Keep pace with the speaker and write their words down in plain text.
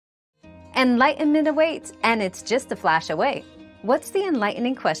Enlightenment awaits, and it's just a flash away. What's the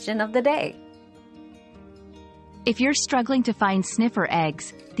enlightening question of the day? If you're struggling to find sniffer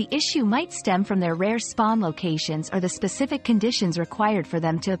eggs, the issue might stem from their rare spawn locations or the specific conditions required for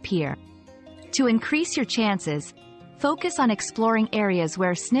them to appear. To increase your chances, focus on exploring areas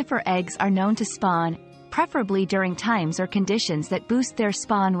where sniffer eggs are known to spawn, preferably during times or conditions that boost their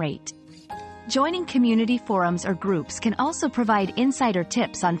spawn rate. Joining community forums or groups can also provide insider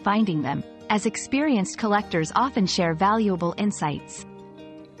tips on finding them, as experienced collectors often share valuable insights.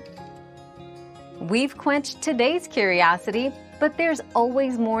 We've quenched today's curiosity, but there's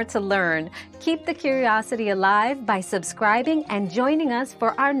always more to learn. Keep the curiosity alive by subscribing and joining us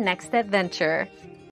for our next adventure.